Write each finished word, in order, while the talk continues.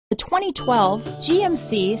2012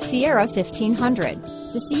 GMC Sierra 1500.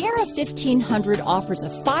 The Sierra 1500 offers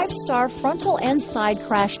a 5-star frontal and side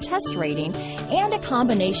crash test rating and a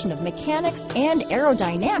combination of mechanics and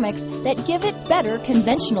aerodynamics that give it better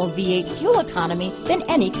conventional V8 fuel economy than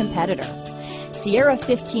any competitor. Sierra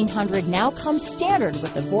 1500 now comes standard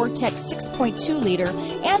with a Vortex 6.2-liter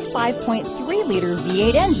and 5.3-liter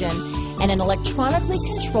V8 engine and an electronically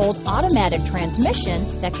controlled automatic transmission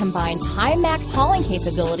that combines high max hauling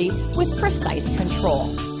capability with precise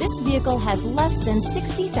control. This vehicle has less than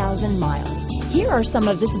 60,000 miles. Here are some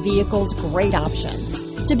of this vehicle's great options: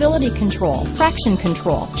 stability control, traction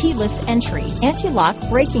control, keyless entry, anti-lock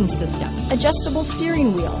braking system, adjustable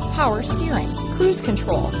steering wheel, power steering, cruise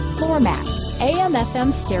control, floor mats,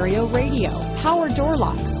 AM/FM stereo radio, power door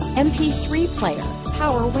locks, MP3 player,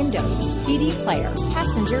 power windows, CD player,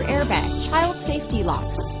 passenger airbag, child safety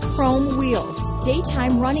locks, chrome wheels,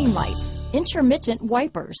 daytime running lights, intermittent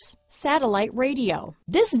wipers, satellite radio.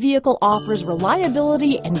 This vehicle offers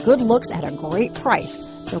reliability and good looks at a great price.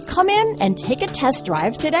 So come in and take a test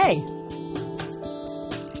drive today.